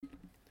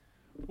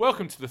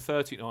Welcome to the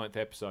 39th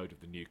episode of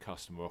the New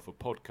Customer Offer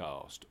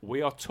podcast.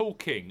 We are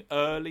talking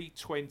early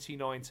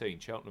 2019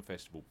 Cheltenham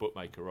Festival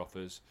bookmaker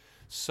offers,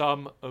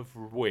 some of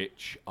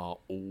which are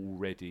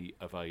already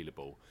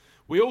available.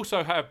 We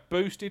also have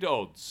boosted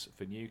odds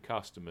for new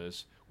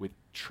customers with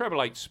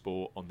Treble 8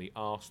 Sport on the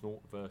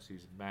Arsenal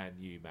versus Man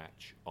U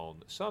match on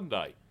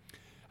Sunday.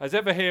 As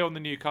ever here on the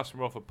New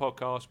Customer Offer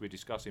podcast, we're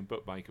discussing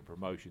bookmaker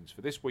promotions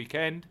for this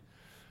weekend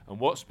and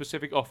what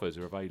specific offers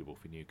are available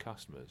for new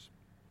customers.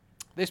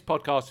 This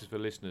podcast is for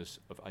listeners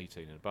of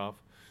 18 and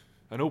above,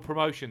 and all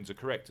promotions are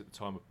correct at the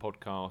time of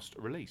podcast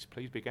release.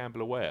 Please be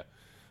gamble aware.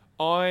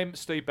 I'm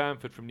Steve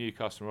Bamford from New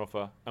Customer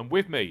Offer, and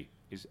with me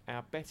is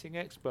our betting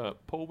expert,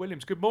 Paul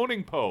Williams. Good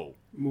morning, Paul.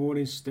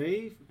 Morning,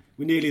 Steve.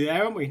 We're nearly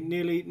there, aren't we?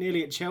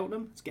 Nearly at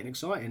Cheltenham. It's getting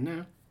exciting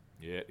now.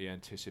 Yeah, the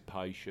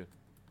anticipation,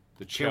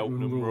 the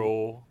Cheltenham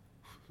roar.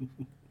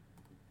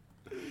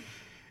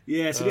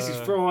 Yeah, so this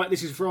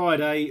is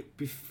Friday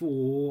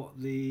before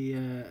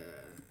the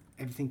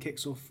everything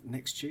kicks off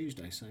next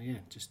Tuesday. So yeah,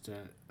 just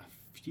a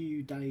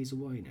few days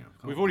away now.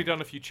 We've already done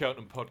a few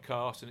Cheltenham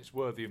podcasts, and it's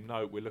worthy of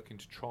note we're looking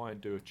to try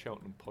and do a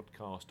Cheltenham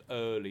podcast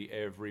early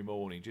every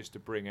morning just to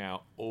bring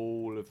out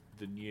all of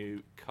the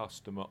new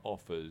customer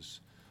offers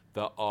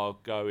that are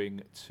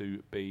going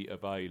to be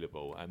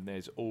available, and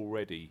there's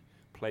already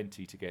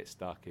plenty to get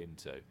stuck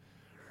into.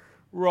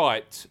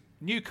 Right,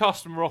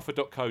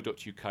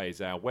 newcustomeroffer.co.uk is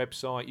our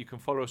website. You can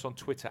follow us on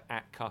Twitter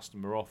at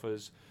Customer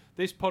Offers.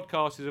 This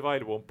podcast is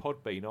available on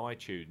Podbean,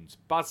 iTunes,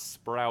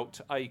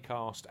 Buzzsprout,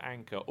 Acast,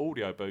 Anchor,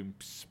 Audioboom,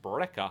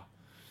 Spreaker,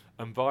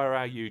 and via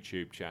our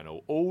YouTube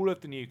channel. All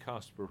of the new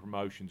customer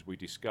promotions we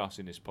discuss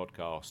in this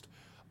podcast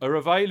are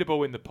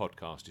available in the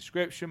podcast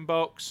description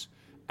box,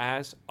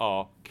 as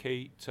are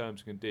key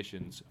terms and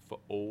conditions for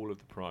all of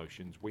the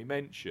promotions we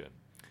mention.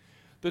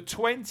 The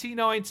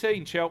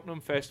 2019 Cheltenham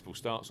Festival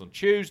starts on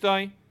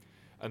Tuesday,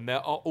 and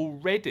there are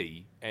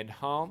already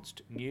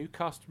enhanced new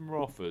customer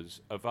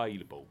offers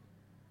available.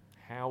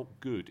 How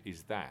good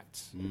is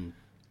that?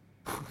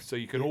 So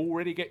you can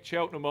already get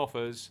Cheltenham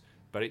offers,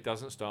 but it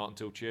doesn't start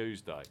until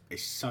Tuesday.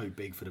 It's so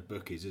big for the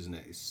bookies, isn't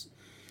it? It's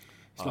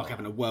like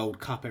having a World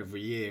Cup every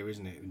year,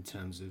 isn't it? In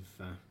terms of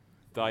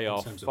they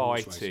are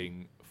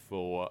fighting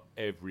for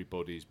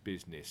everybody's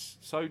business.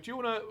 So do you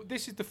want to?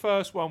 This is the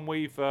first one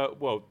we've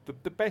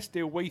the best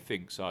deal we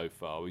think so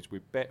far is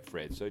with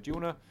Betfred. So do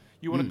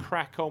you want to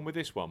crack on with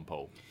this one,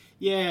 Paul?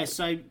 Yeah,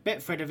 so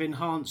Betfred have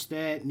enhanced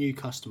their new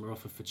customer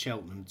offer for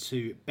Cheltenham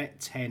to bet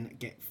 10,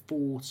 get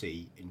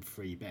 40 in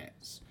free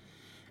bets.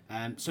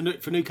 So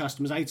for new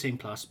customers, 18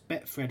 plus,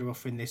 Betfred are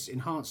offering this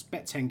enhanced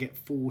bet 10, get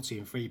 40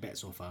 in free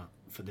bets offer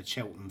for the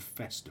Cheltenham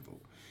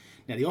Festival.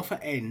 Now, the offer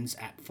ends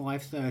at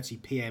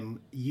 5:30pm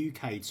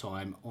UK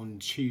time on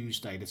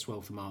Tuesday, the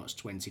 12th of March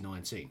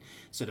 2019.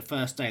 So the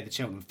first day of the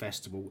Cheltenham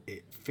Festival,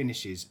 it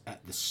finishes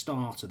at the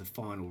start of the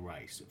final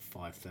race at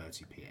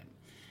 5:30pm.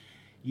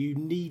 You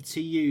need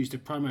to use the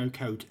promo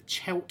code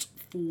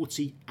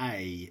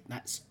CHELT40A.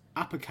 That's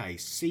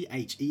uppercase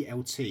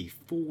CHELT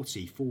 40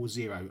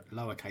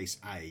 lowercase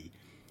a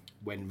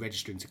when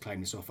registering to claim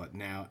this offer.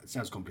 Now, it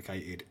sounds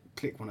complicated.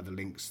 Click one of the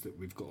links that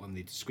we've got on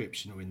the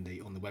description or on the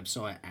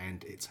website,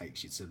 and it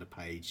takes you to the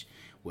page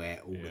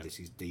where all of this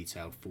is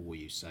detailed for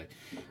you. So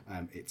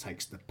it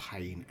takes the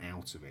pain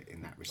out of it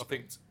in that respect. I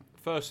think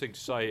first thing to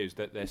say is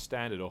that their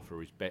standard offer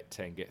is bet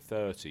 10, get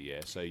 30.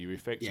 Yeah, so you're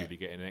effectively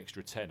getting an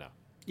extra tenner.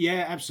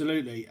 Yeah,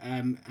 absolutely.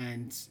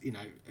 And you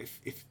know,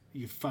 if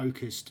you're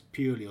focused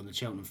purely on the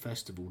Cheltenham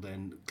Festival,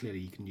 then clearly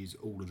you can use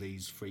all of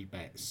these free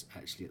bets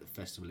actually at the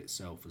festival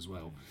itself as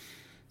well.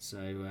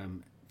 So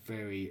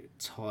very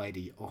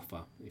tidy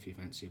offer if you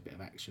fancy a bit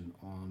of action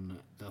on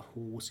the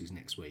horses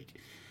next week.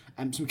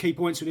 Some key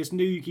points for this: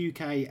 new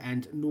UK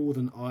and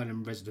Northern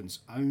Ireland residents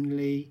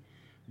only.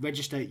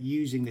 Register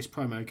using this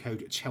promo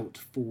code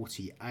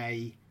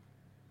CHELT40A.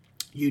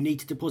 You need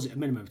to deposit a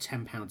minimum of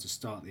 £10 to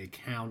start the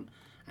account,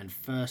 and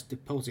first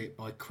deposit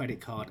by credit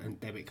card and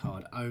debit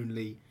card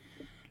only.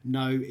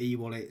 No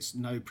e-wallets,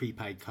 no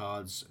prepaid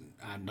cards,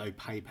 and no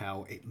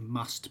PayPal. It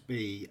must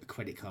be a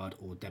credit card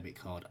or debit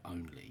card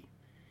only.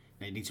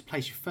 Now you need to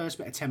place your first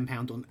bet of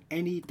 £10 on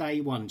any day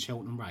one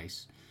Cheltenham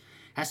race.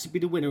 Has to be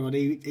the winner on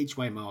each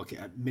way market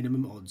at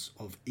minimum odds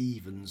of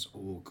evens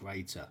or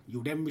greater.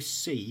 You'll then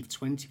receive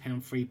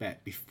 £20 free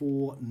bet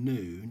before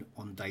noon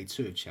on day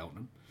 2 of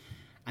Cheltenham,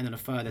 and then a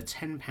further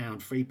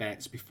 £10 free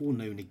bets before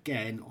noon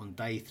again on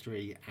day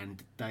 3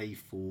 and day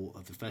 4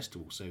 of the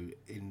festival. So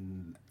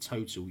in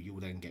total, you'll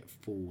then get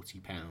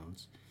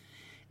 £40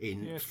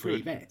 in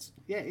free bets.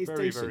 Yeah, it's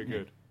very, decent. very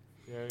good.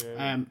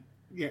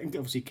 Yeah, and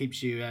obviously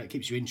keeps you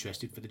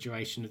interested for the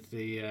duration of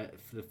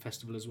for the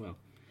festival as well.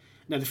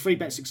 Now, the free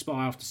bets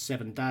expire after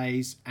 7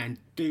 days, and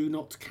do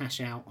not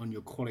cash out on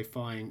your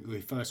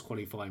first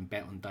qualifying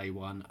bet on day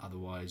 1,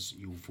 otherwise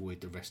you'll void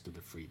the rest of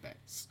the free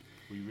bets.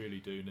 We really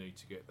do need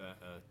to get that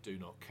do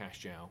not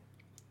cash out.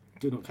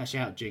 Do not cash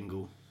out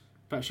jingle.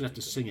 Perhaps you'll have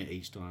to sing it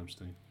each time,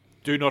 Steve.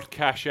 Do not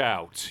cash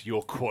out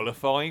your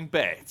qualifying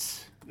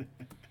bet.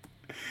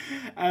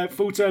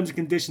 Full terms and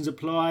conditions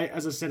apply.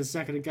 As I said a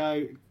second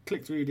ago,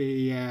 click through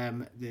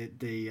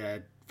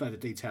the further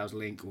details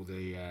link or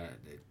the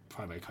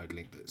promo code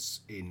link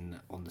that's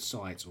on the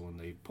site or on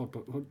the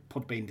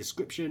Podbean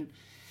description,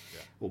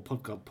 or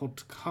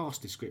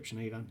podcast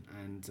description even,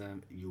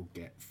 and you'll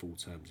get full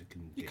terms and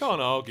conditions. You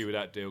can't argue with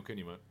that deal, can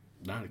you, mate?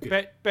 No,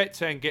 good. Bet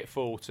 10, get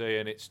 40,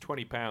 and it's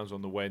 £20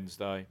 on the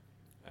Wednesday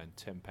and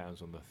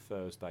 £10 on the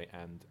Thursday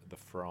and the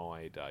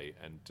Friday,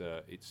 and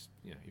it's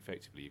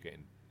effectively you're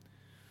getting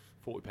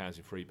 £40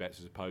 in free bets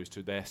as opposed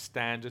to their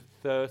standard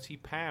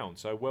 £30.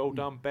 So well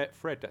done,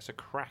 Betfred. That's a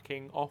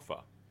cracking offer.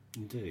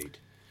 Indeed.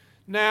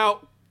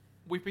 Now,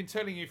 we've been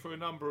telling you for a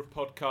number of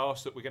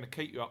podcasts that we're going to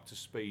keep you up to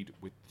speed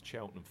with the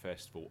Cheltenham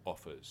Festival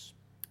offers.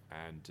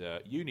 And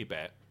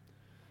Unibet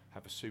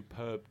have a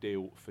superb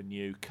deal for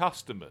new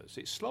customers.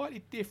 It's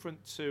slightly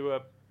different to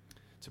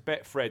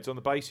Betfred's on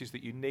the basis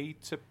that you need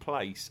to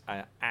place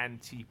an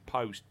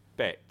anti-post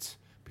bet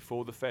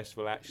before the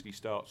festival actually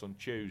starts on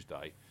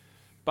Tuesday.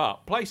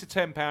 But place a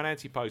 £10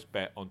 anti-post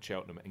bet on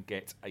Cheltenham and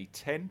get a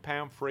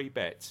 £10 free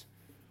bet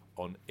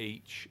on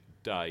each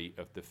day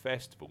of the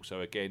festival.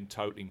 So again,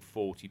 totaling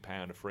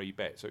 £40 a free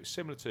bet. So it's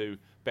similar to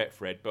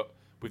Betfred, but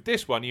with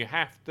this one you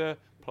have to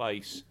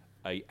place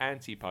a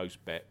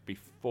anti-post bet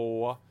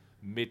before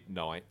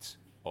midnight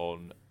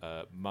on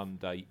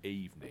Monday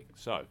evening.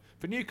 So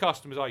for new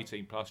customers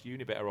 18 plus,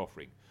 Unibet are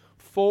offering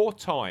 4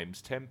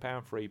 times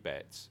 £10 free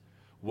bets,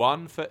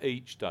 one for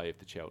each day of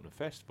the Cheltenham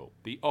Festival.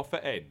 The offer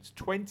ends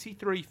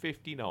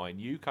 23:59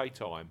 UK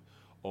time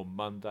on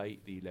Monday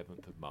the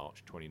 11th of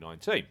March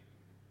 2019.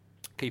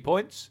 Key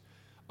points: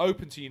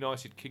 open to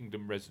United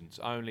Kingdom residents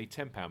only,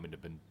 £10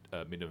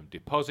 minimum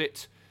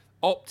deposit.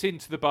 Opt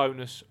into the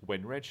bonus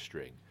when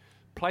registering.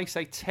 Place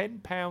a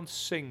 £10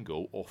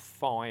 single or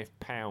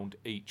 £5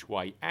 each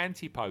way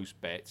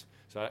anti-post bet.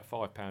 So that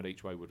 £5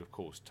 each way would, of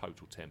course,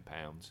 total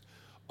 £10.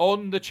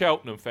 On the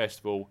Cheltenham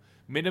Festival,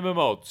 minimum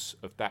odds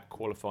of that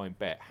qualifying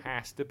bet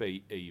has to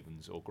be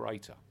evens or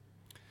greater.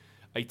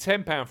 A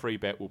 £10 free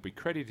bet will be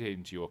credited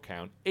into your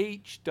account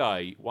each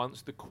day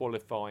once the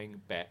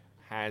qualifying bet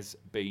has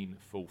been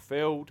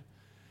fulfilled.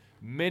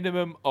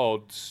 Minimum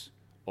odds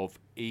of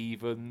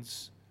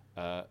evens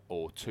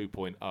or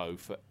 2.0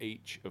 for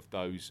each of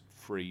those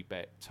free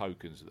bet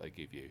tokens that they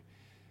give you.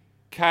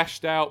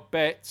 Cashed out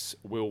bets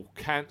will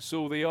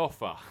cancel the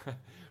offer.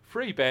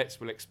 Free bets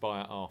will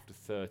expire after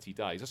 30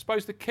 days. I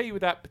suppose the key with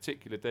that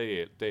particular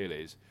deal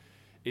is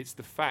it's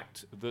the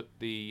fact that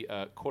the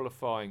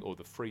qualifying or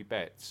the free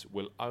bets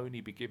will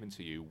only be given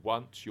to you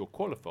once your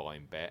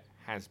qualifying bet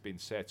has been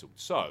settled.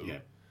 So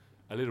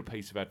a little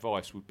piece of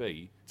advice would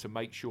be to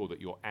make sure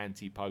that your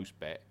anti-post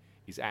bet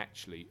is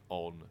actually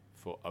on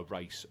for a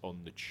race on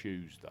the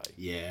Tuesday.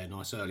 Yeah,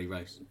 nice early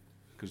race.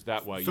 Because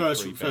that way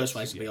first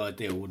race would be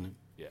ideal, wouldn't it?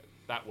 Yeah,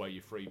 that way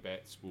your free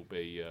bets will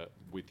be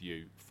with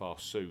you far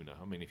sooner.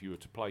 I mean, if you were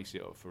to place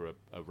it for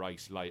a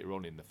race later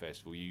on in the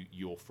festival,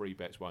 your free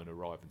bets won't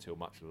arrive until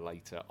much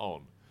later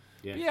on.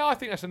 Yeah, but I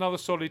think that's another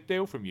solid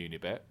deal from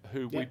Unibet,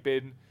 who we've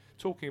been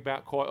talking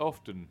about quite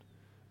often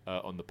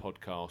on the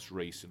podcast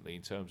recently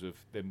in terms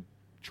of them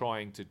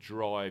trying to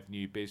drive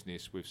new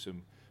business with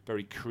some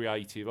very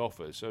creative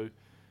offers. So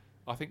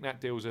I think that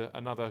deal's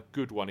another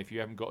good one if you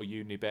haven't got a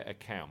Unibet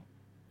account.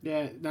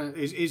 Yeah, no,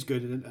 it is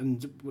good,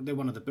 and they're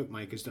one of the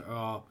bookmakers that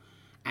are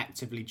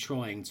actively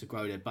trying to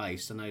grow their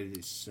base. I know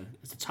it's a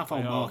tough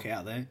old market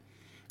out there.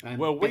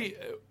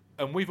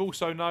 We've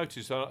also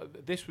noticed,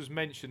 this was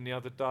mentioned the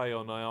other day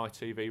on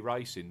ITV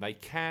Racing, they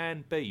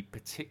can be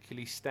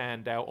particularly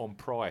stand out on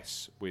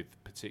price with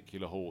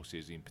particular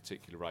horses in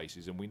particular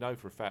races, and we know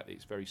for a fact that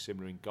it's very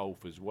similar in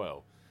golf as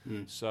well.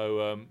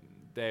 So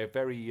they're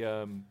very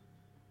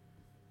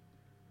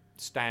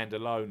stand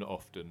alone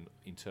often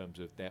in terms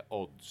of their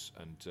odds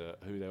and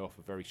who they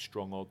offer very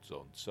strong odds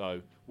on.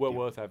 So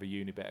worth having a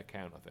Unibet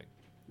account, I think.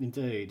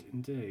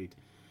 Indeed.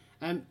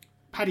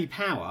 Paddy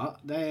Power,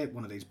 they're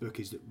one of these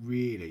bookies that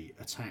really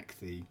attack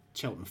the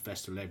Cheltenham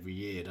Festival every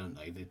year, don't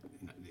they?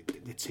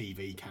 The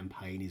TV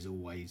campaign is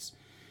always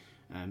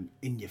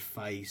in your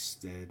face.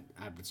 Their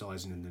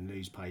advertising in the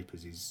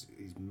newspapers is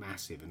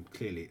massive, and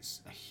clearly it's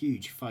a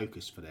huge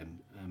focus for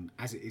them,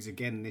 as it is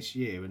again this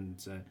year.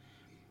 And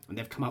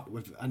they've come up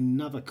with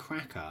another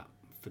cracker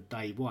for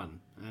day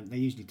one. They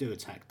usually do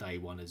attack day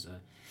one as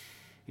a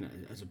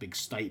big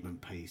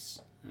statement piece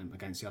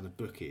against the other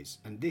bookies.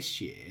 And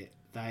this year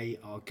they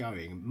are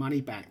going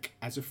money back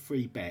as a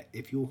free bet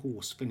if your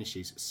horse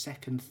finishes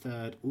second,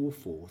 third, or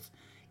fourth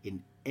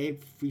in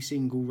every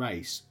single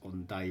race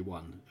on day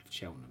one of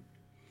Cheltenham.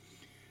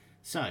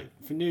 So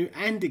for new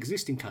and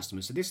existing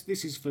customers, so this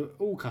is for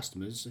all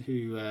customers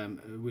who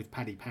with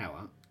Paddy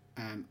Power.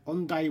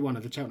 On day one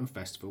of the Cheltenham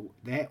Festival,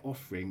 they're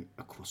offering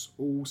across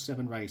all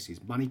 7 races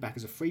money back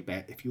as a free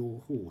bet if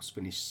your horse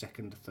finished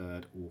second,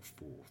 third, or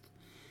fourth.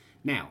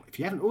 Now, if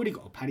you haven't already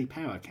got a Paddy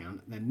Power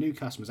account, then new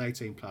customers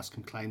 18 plus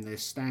can claim their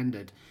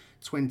standard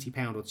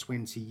 £20 or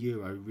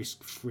 €20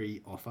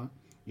 risk-free offer.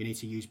 You need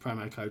to use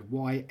promo code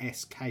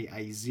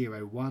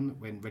YSKA01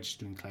 when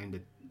registering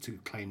to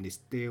claim this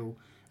deal,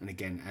 And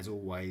again, as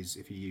always,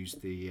 if you use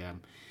the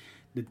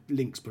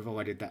links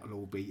provided, that will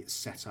all be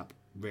set up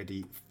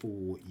ready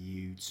for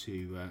you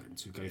to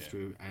go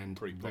through and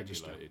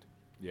register.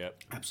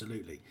 Yep.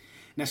 Absolutely.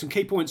 Now, some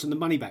key points on the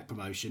money back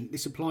promotion.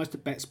 This applies to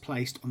bets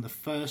placed on the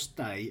first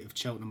day of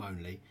Cheltenham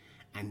only,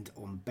 and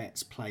on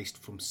bets placed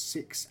from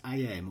 6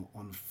 a.m.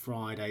 on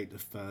Friday the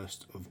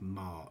 1st of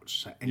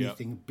March. So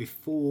anything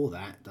before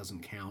that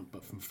doesn't count,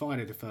 but from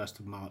Friday the 1st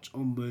of March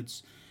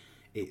onwards,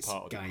 it's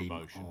game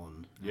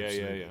on.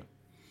 Yeah.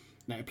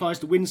 Now, it applies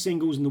to win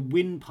singles and the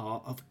win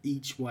part of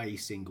each way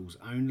singles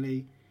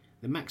only.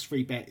 The max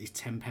free bet is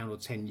 £10 or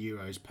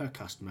 €10 per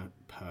customer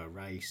per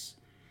race.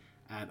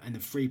 And the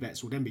free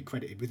bets will then be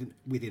credited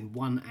within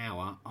 1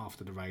 hour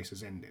after the race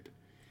has ended.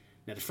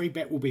 Now, the free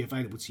bet will be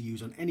available to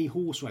use on any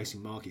horse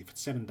racing market for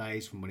 7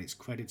 days from when it's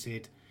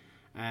credited.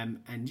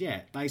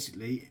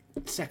 Basically,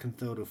 second,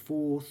 third or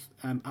fourth,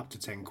 up to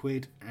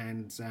 £10.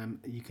 And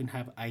you can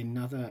have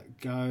another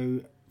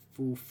go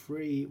for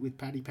free with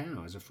Paddy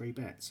Power as a free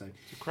bet. So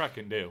it's a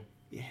cracking deal.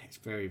 Yeah, it's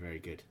very, very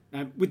good.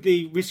 With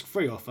the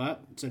risk-free offer,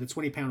 so the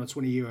 £20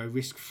 or €20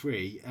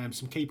 risk-free,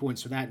 some key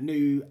points for that.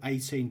 New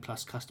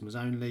 18-plus customers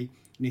only.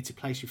 You need to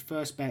place your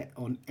first bet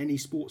on any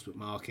sportsbook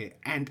market,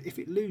 and if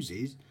it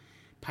loses,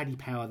 Paddy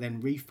Power then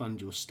refund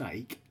your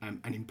stake, and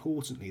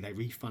importantly, they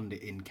refund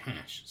it in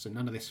cash. So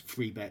none of this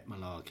free bet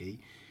malarkey.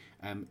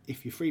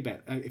 If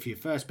your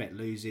first bet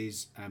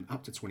loses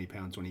up to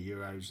 £20,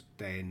 €20,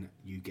 then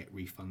you get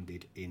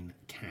refunded in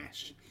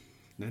cash.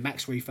 Now, the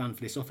max refund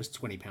for this offer is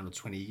 £20 or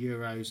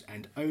 €20,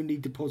 and only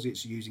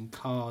deposits using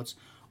cards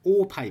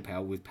or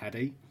PayPal with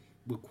Paddy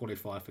will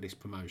qualify for this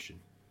promotion.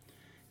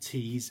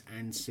 T's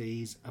and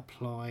C's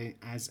apply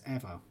as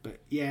ever. But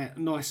yeah,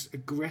 nice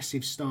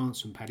aggressive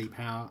stance from Paddy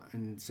Power,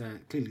 and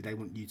clearly they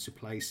want you to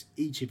place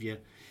each of your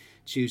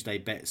Tuesday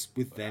bets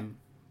with them,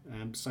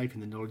 safe in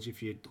the knowledge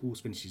if your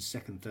horse finishes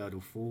second, third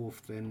or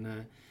fourth,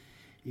 then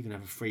you can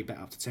have a free bet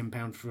up to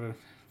 £10 for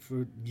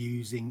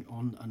using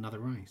on another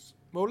race.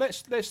 Well,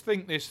 let's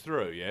think this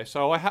through, yeah?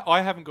 So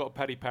I haven't got a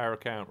Paddy Power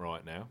account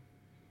right now,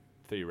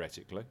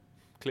 theoretically.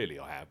 Clearly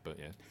I have, but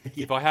yeah.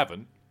 If I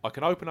haven't, I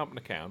can open up an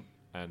account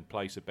and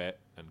place a bet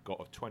and got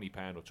a £20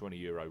 or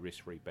 €20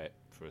 risk-free bet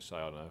for, say,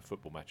 I don't know, a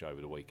football match over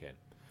the weekend.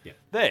 Yeah.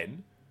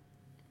 Then,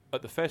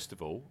 at the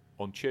festival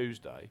on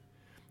Tuesday,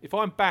 if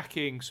I'm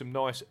backing some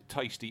nice,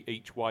 tasty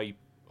each-way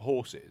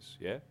horses,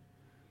 yeah,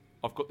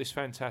 I've got this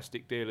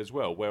fantastic deal as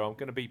well where I'm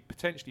going to be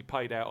potentially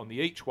paid out on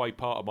the each-way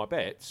part of my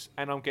bets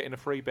and I'm getting a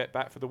free bet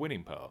back for the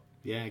winning part.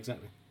 Yeah,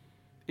 exactly.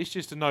 It's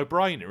just a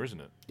no-brainer,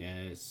 isn't it? Yeah,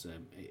 it's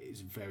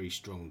a very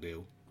strong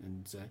deal.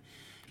 And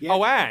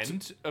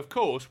and of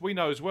course, we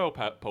know as well,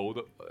 Paul,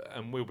 that,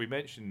 and we'll be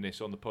mentioning this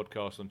on the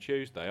podcast on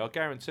Tuesday, I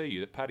guarantee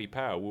you that Paddy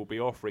Power will be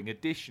offering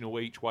additional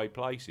each-way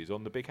places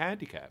on the big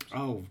handicaps.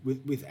 Oh,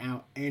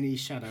 without any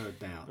shadow of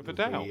doubt. Of a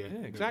doubt, yeah,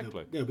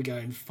 exactly. They'll be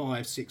going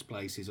 5-6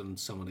 places on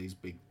some of these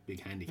big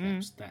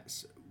handicaps.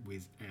 That's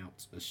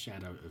without a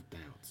shadow of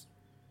doubt.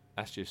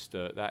 That's just,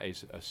 that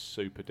is a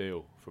super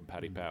deal from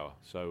Paddy Power.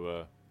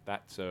 So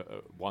that's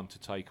one to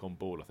take on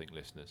board, I think,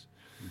 listeners.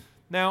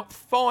 Now,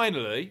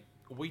 finally,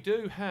 we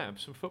do have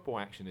some football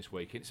action this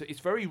week. It's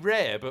very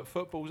rare, but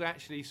football's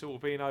actually sort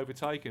of being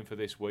overtaken for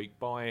this week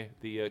by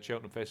the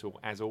Cheltenham Festival,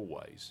 as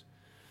always.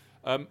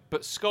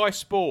 But Sky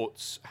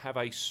Sports have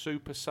a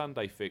Super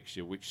Sunday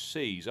fixture which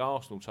sees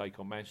Arsenal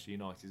take on Manchester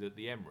United at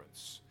the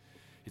Emirates.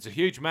 It's a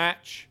huge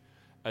match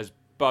as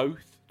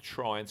both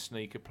try and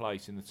sneak a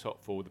place in the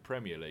top four of the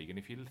Premier League. And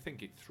if you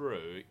think it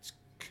through, it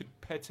could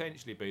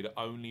potentially be that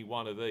only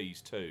one of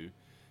these two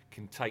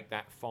can take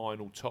that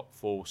final top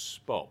four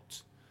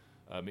spot.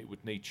 It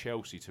would need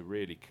Chelsea to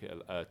really,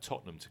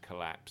 Tottenham to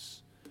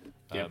collapse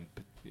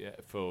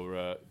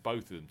for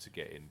both of them to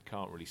get in.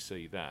 Can't really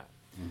see that.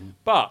 Mm-hmm.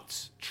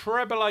 But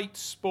Treble 8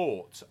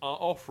 Sport are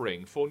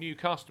offering for new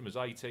customers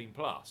 18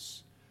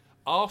 plus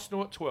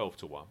Arsenal at 12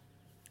 to 1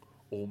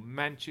 or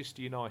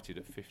Manchester United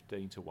at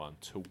 15 to 1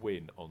 to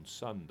win on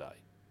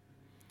Sunday.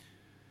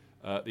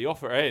 The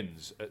offer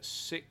ends at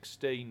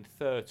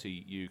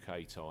 16:30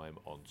 UK time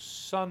on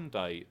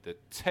Sunday, the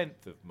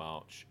 10th of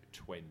March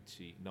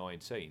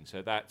 2019.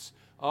 So that's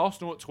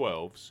Arsenal at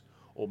 12s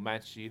or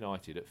Manchester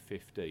United at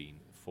 15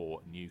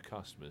 for new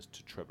customers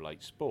to Treble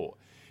 8 Sport.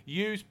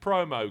 Use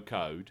promo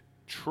code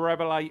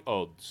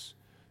Treble8Odds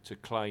to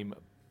claim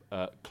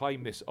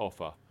this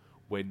offer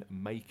when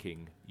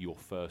making your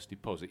first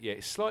deposit. Yeah,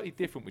 it's slightly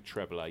different with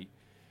Treble 8.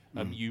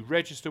 You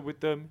register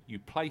with them, you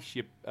place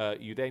you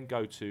then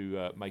go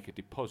to make a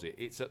deposit.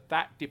 It's at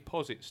that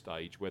deposit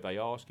stage where they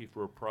ask you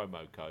for a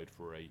promo code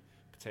for a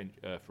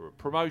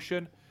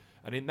promotion,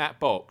 and in that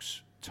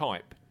box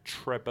type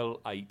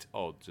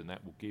Treble8Odds, and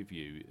that will give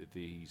you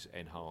these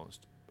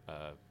enhanced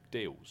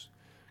deals.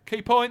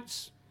 Key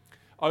points: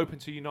 open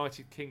to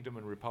United Kingdom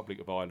and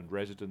Republic of Ireland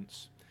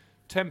residents,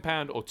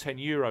 £10 or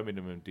 €10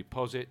 minimum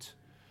deposit.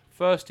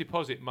 First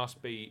deposit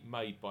must be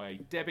made by a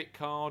debit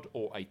card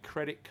or a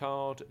credit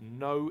card.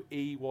 No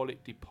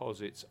e-wallet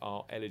deposits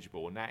are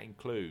eligible, and that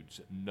includes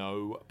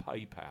no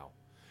PayPal.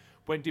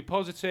 When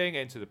depositing,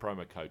 enter the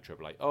promo code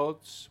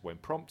Treble8Odds when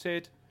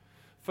prompted.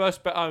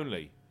 First bet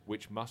only,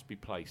 which must be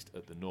placed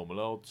at the normal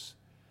odds.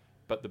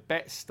 But the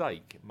bet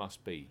stake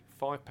must be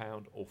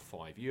 £5 or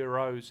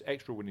 €5.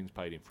 Extra winnings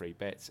paid in free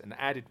bets and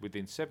added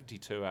within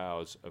 72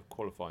 hours of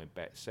qualifying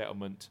bet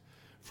settlement.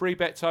 Free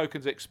bet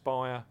tokens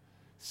expire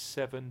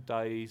 7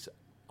 days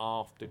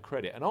after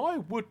credit. And I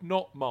would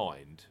not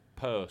mind,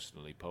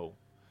 personally, Paul,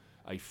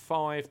 a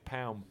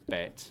 £5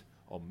 bet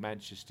on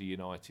Manchester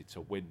United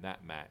to win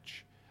that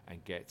match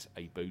and get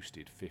a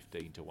boosted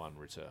 15-1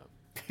 return.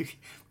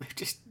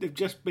 They've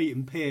just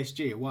beaten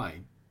PSG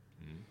away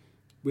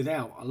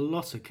without a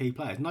lot of key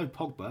players. No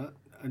Pogba,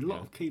 a lot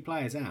of key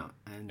players out.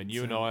 And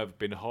you and I have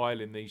been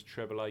highlighting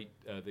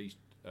these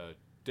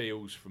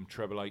deals from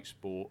Treble 8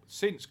 Sport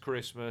since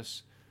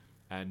Christmas,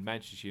 and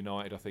Manchester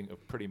United, I think,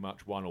 have pretty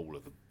much won all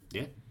of them.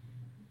 Yeah.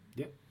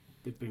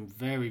 They've been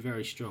very,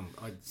 very strong.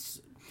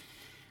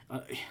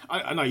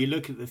 I know you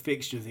look at the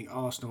fixture and think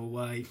Arsenal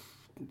away,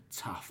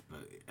 tough,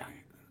 but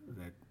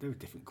they're a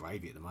different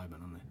gravy at the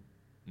moment, aren't they?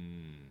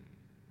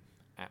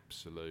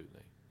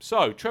 Absolutely.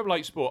 So, Treble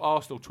 8 Sport,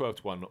 Arsenal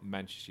 12-1,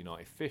 Manchester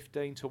United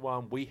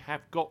 15-1. We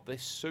have got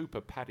this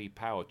super Paddy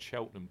Power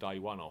Cheltenham Day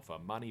 1 offer.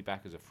 Money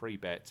back as a free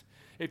bet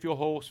if your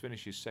horse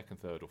finishes second,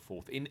 third or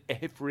fourth in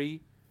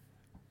every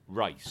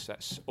race.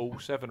 That's all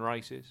 7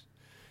 races.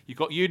 You've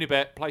got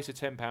Unibet, place a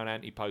 £10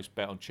 anti-post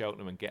bet on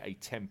Cheltenham and get a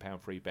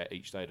 £10 free bet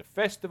each day at a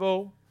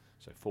festival.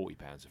 So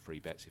 £40 of free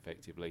bets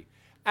effectively.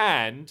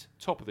 And,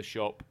 top of the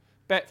shop,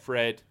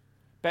 Betfred,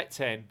 bet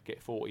 10,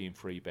 get 40 in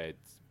free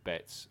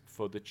bets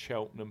for the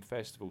Cheltenham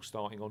Festival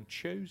starting on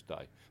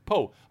Tuesday.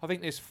 Paul, I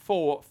think there's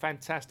 4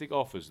 fantastic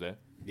offers there.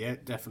 Yeah,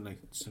 definitely.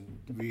 Some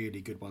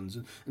really good ones.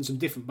 And some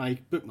different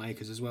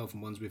bookmakers as well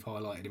from ones we've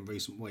highlighted in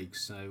recent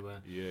weeks. So,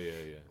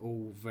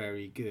 all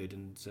very good.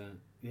 And,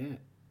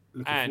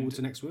 looking forward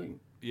to next week.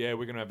 Yeah,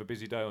 we're going to have a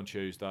busy day on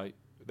Tuesday.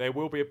 There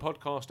will be a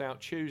podcast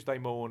out Tuesday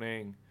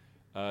morning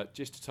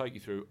just to take you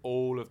through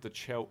all of the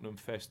Cheltenham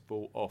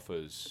Festival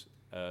offers.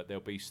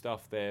 There'll be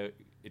stuff there,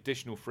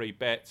 additional free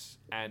bets,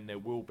 and there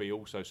will be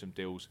also some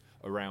deals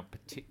around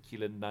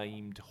particular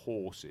named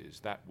horses.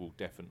 That will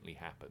definitely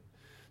happen.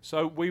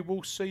 So we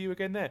will see you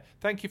again there.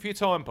 Thank you for your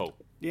time, Paul.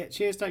 Yeah,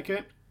 cheers, take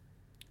care.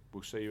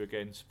 We'll see you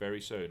again very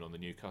soon on the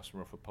New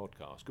Customer Offer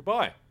podcast.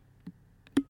 Goodbye.